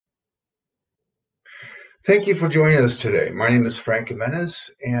Thank you for joining us today. My name is Frank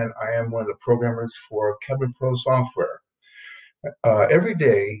Jimenez, and I am one of the programmers for Cabinet Pro software. Every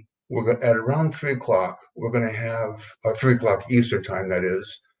day, at around 3 o'clock, we're going to have 3 o'clock Eastern time, that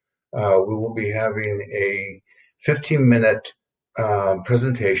is. We will be having a 15-minute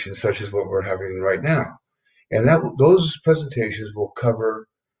presentation, such as what we're having right now. And those presentations will cover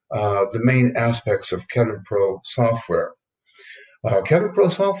the main aspects of Cabinet Pro software. Cabinet Pro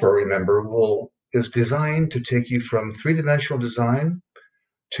software, remember, is designed to take you from three-dimensional design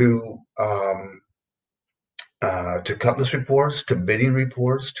to cutlass reports, to bidding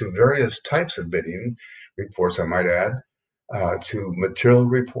reports, to various types of bidding reports, I might add, to material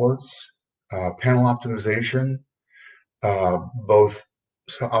reports, panel optimization, both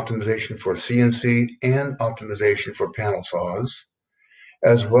optimization for CNC and optimization for panel saws,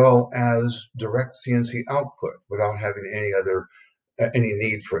 as well as direct CNC output without having any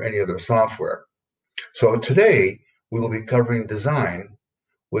need for any other software. So today we will be covering design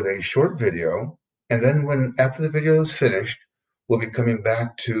with a short video, and then after the video is finished, we'll be coming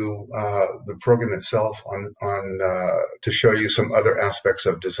back to the program itself to show you some other aspects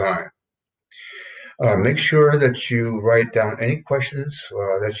of design. Make sure that you write down any questions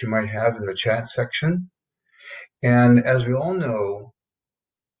that you might have in the chat section. And as we all know,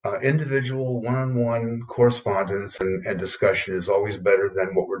 individual one-on-one correspondence and discussion is always better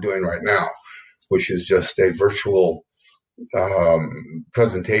than what we're doing right now, which is just a virtual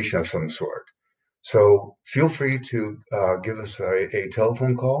presentation of some sort. So feel free to give us a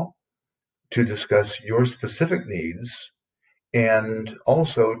telephone call to discuss your specific needs, and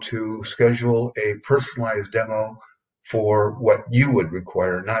also to schedule a personalized demo for what you would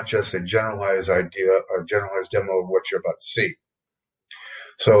require, not just a generalized demo of what you're about to see.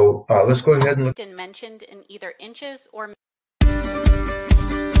 So let's go ahead and look. Mentioned in either inches or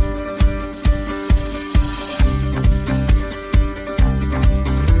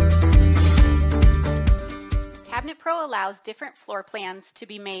Cabinet Pro allows different floor plans to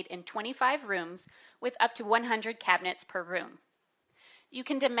be made in 25 rooms with up to 100 cabinets per room. You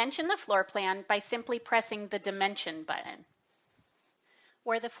can dimension the floor plan by simply pressing the Dimension button,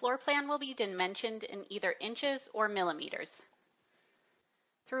 where the floor plan will be dimensioned in either inches or millimeters.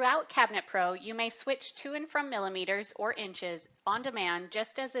 Throughout Cabinet Pro, you may switch to and from millimeters or inches on demand,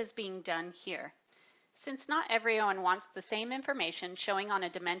 just as is being done here. Since not everyone wants the same information showing on a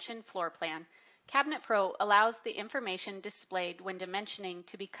dimensioned floor plan, Cabinet Pro allows the information displayed when dimensioning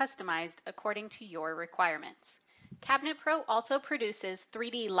to be customized according to your requirements. Cabinet Pro also produces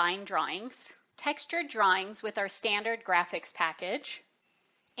 3D line drawings, textured drawings with our standard graphics package,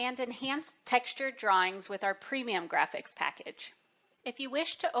 and enhanced textured drawings with our premium graphics package. If you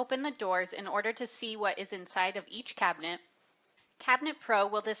wish to open the doors in order to see what is inside of each cabinet, Cabinet Pro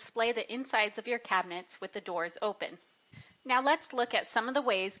will display the insides of your cabinets with the doors open. Now let's look at some of the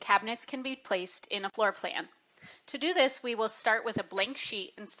ways cabinets can be placed in a floor plan. To do this, we will start with a blank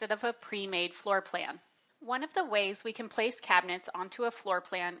sheet instead of a pre-made floor plan. One of the ways we can place cabinets onto a floor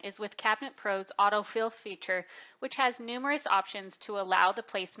plan is with Cabinet Pro's autofill feature, which has numerous options to allow the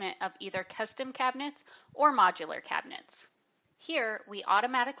placement of either custom cabinets or modular cabinets. Here, we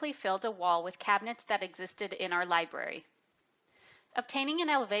automatically filled a wall with cabinets that existed in our library. Obtaining an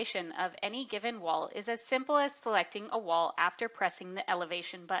elevation of any given wall is as simple as selecting a wall after pressing the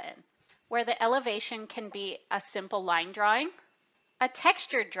elevation button, where the elevation can be a simple line drawing, a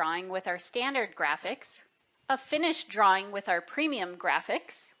textured drawing with our standard graphics, a finished drawing with our premium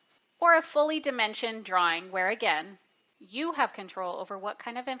graphics, or a fully dimensioned drawing where, again, you have control over what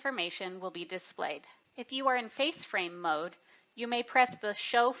kind of information will be displayed. If you are in face frame mode, you may press the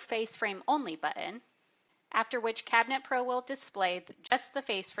Show Face Frame Only button, after which Cabinet Pro will display just the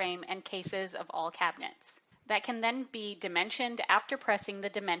face frame and cases of all cabinets. That can then be dimensioned after pressing the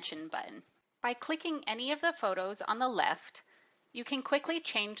Dimension button. By clicking any of the photos on the left, you can quickly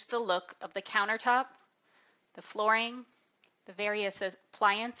change the look of the countertop, the flooring, the various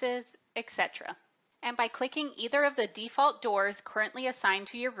appliances, etc. And by clicking either of the default doors currently assigned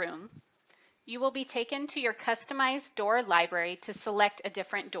to your room, you will be taken to your customized door library to select a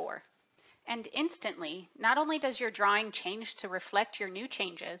different door. And instantly, not only does your drawing change to reflect your new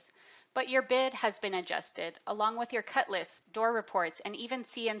changes, but your bid has been adjusted, along with your cut list, door reports, and even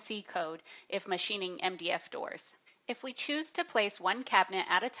CNC code if machining MDF doors. If we choose to place one cabinet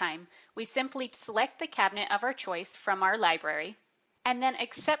at a time, we simply select the cabinet of our choice from our library, and then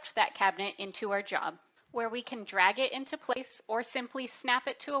accept that cabinet into our job, where we can drag it into place or simply snap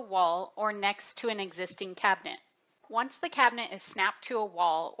it to a wall or next to an existing cabinet. Once the cabinet is snapped to a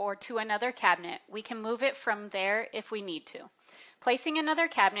wall or to another cabinet, we can move it from there if we need to. Placing another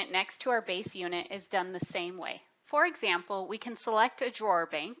cabinet next to our base unit is done the same way. For example, we can select a drawer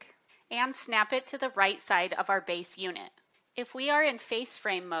bank and snap it to the right side of our base unit. If we are in face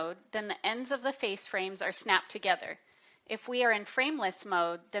frame mode, then the ends of the face frames are snapped together. If we are in frameless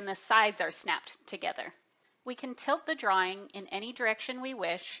mode, then the sides are snapped together. We can tilt the drawing in any direction we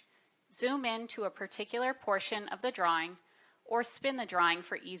wish, zoom in to a particular portion of the drawing, or spin the drawing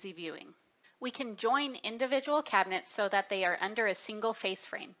for easy viewing. We can join individual cabinets so that they are under a single face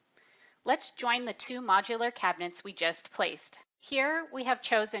frame. Let's join the two modular cabinets we just placed. Here we have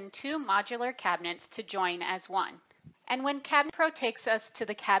chosen two modular cabinets to join as one. And when Cabinet Pro takes us to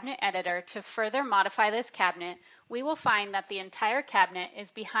the cabinet editor to further modify this cabinet, we will find that the entire cabinet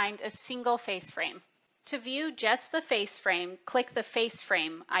is behind a single face frame. To view just the face frame, click the face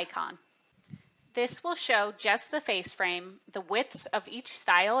frame icon. This will show just the face frame, the widths of each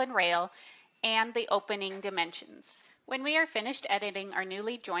stile and rail, and the opening dimensions. When we are finished editing our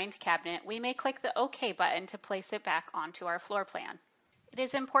newly joined cabinet, we may click the OK button to place it back onto our floor plan. It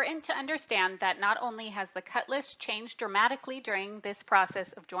is important to understand that not only has the cut list changed dramatically during this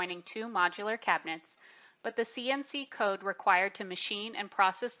process of joining two modular cabinets, but the CNC code required to machine and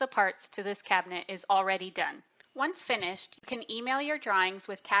process the parts to this cabinet is already done. Once finished, you can email your drawings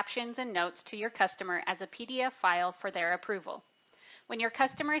with captions and notes to your customer as a PDF file for their approval. When your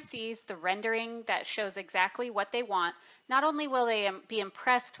customer sees the rendering that shows exactly what they want, not only will they be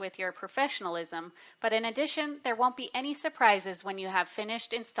impressed with your professionalism, but in addition, there won't be any surprises when you have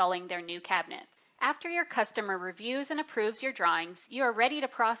finished installing their new cabinet. After your customer reviews and approves your drawings, you are ready to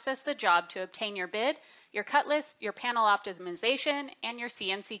process the job to obtain your bid, your cut list, your panel optimization, and your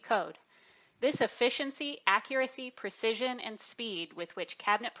CNC code. This efficiency, accuracy, precision, and speed with which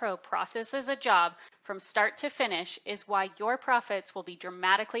Cabinet Pro processes a job from start to finish is why your profits will be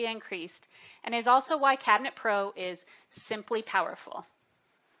dramatically increased, and is also why Cabinet Pro is simply powerful.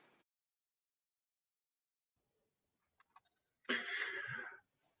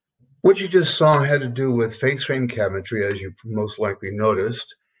 What you just saw had to do with face frame cabinetry, as you most likely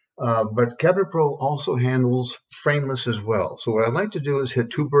noticed. But Cabinet Pro also handles frameless as well. So what I'd like to do is hit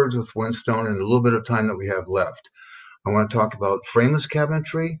two birds with one stone in a little bit of time that we have left. I want to talk about frameless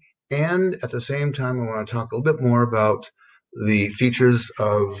cabinetry, and at the same time, I want to talk a little bit more about the features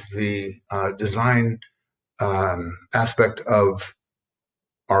of the design aspect of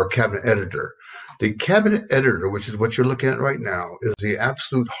our cabinet editor. The cabinet editor, which is what you're looking at right now, is the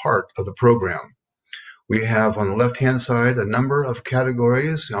absolute heart of the program. We have on the left-hand side a number of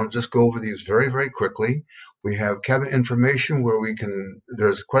categories, and I'll just go over these very, very quickly. We have cabinet information where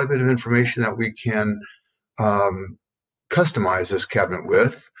there's quite a bit of information that we can customize this cabinet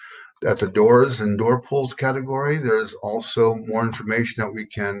with. At the doors and door pulls category, there's also more information that we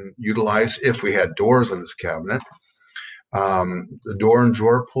can utilize if we had doors on this cabinet. The door and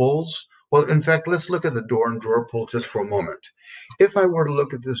drawer pulls. Well, in fact, let's look at the door and drawer pull just for a moment. If I were to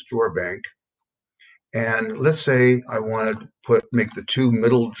look at this drawer bank, and let's say I want to make the two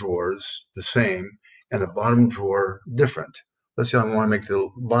middle drawers the same and the bottom drawer different. Let's say I want to make the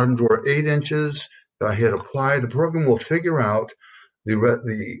bottom drawer 8 inches. I hit apply. The program will figure out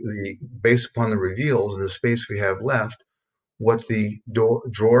based upon the reveals and the space we have left, what the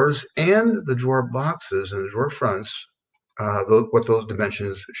drawers and the drawer boxes and the drawer fronts, what those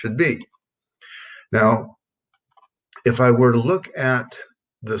dimensions should be. Now, if I were to look at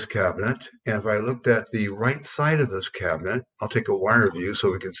this cabinet, and if I looked at the right side of this cabinet, I'll take a wire view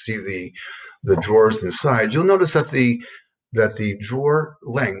so we can see the drawers inside. You'll notice that the drawer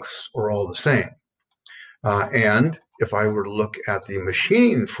lengths are all the same. And if I were to look at the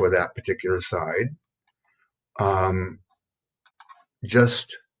machining for that particular side,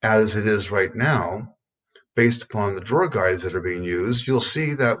 just as it is right now, based upon the drawer guides that are being used, you'll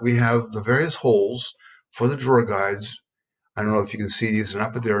see that we have the various holes for the drawer guides. I don't know if you can see these or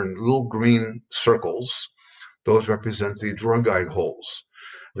not, but they're in little green circles. Those represent the drawer guide holes.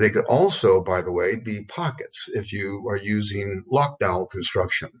 They could also, by the way, be pockets if you are using lock dowel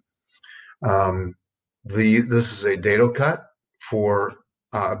construction. This is a dado cut for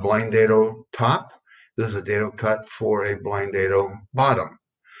a blind dado top. This is a dado cut for a blind dado bottom.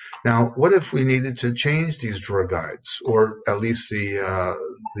 Now, what if we needed to change these drawer guides, or at least the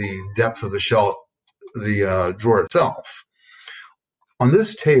depth of the shelf, the drawer itself? On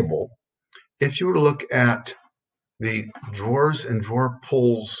this table, if you were to look at the drawers and drawer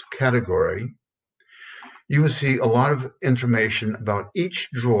pulls category, you would see a lot of information about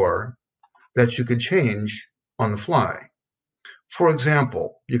each drawer that you could change on the fly. For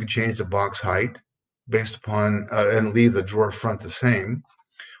example, you could change the box height based upon and leave the drawer front the same.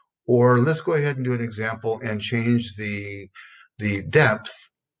 Or let's go ahead and do an example and change the the depth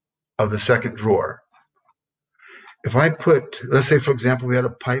of the second drawer. If I put, let's say, for example, we had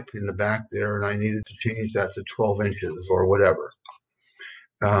a pipe in the back there and I needed to change that to 12 inches or whatever.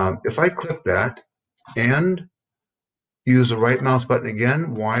 If I click that and use the right mouse button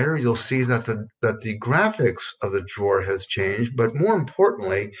again, wire, you'll see that the graphics of the drawer has changed, but more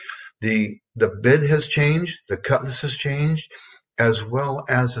importantly, the bed has changed, the cutlass has changed, as well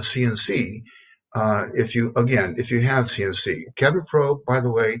as the CNC. If you have CNC. Cabinet Pro, by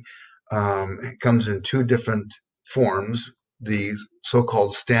the way, comes in two different forms, the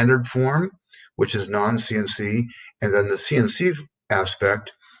so-called standard form, which is non-CNC, and then the CNC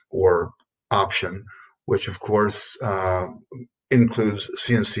aspect or option, which of course includes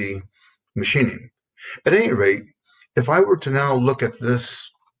CNC machining. At any rate, if I were to now look at this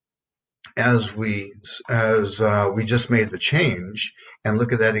as we just made the change and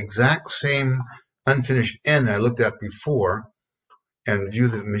look at that exact same unfinished end that I looked at before and view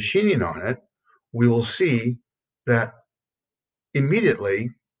the machining on it, we will see that immediately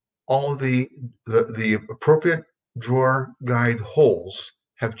all the appropriate drawer guide holes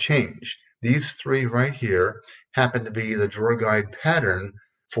have changed. These three right here happen to be the drawer guide pattern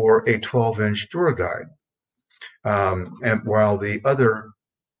for a 12-inch drawer guide. And while the other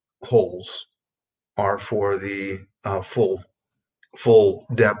holes are for the full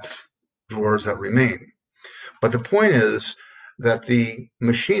depth drawers that remain. But the point is that the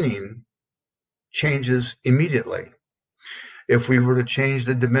machining changes immediately. If we were to change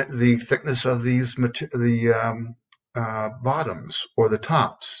the thickness of these bottoms or the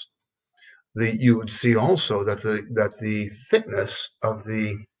tops, you would see also that the thickness of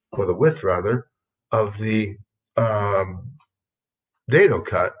or the width rather, of the dado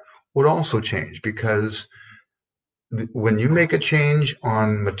cut would also change, because when you make a change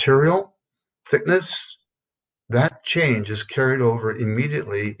on material thickness, that change is carried over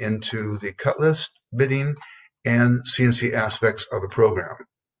immediately into the cutlass, bitting, and CNC aspects of the program.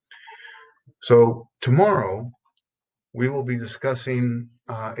 So tomorrow, we will be discussing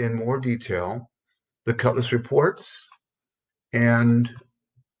in more detail the reports and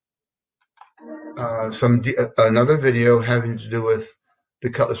another video having to do with the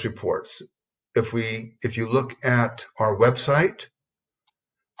cutlass reports. If you look at our website,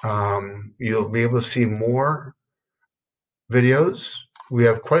 you'll be able to see more videos. We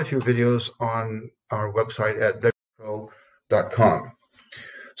have quite a few videos on our website at wpro.com.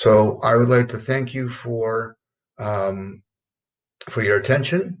 So I would like to thank you for your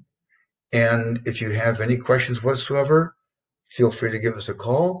attention. And if you have any questions whatsoever, feel free to give us a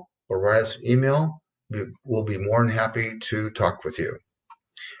call or write us an email. We'll be more than happy to talk with you.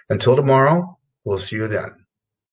 Until tomorrow, we'll see you then.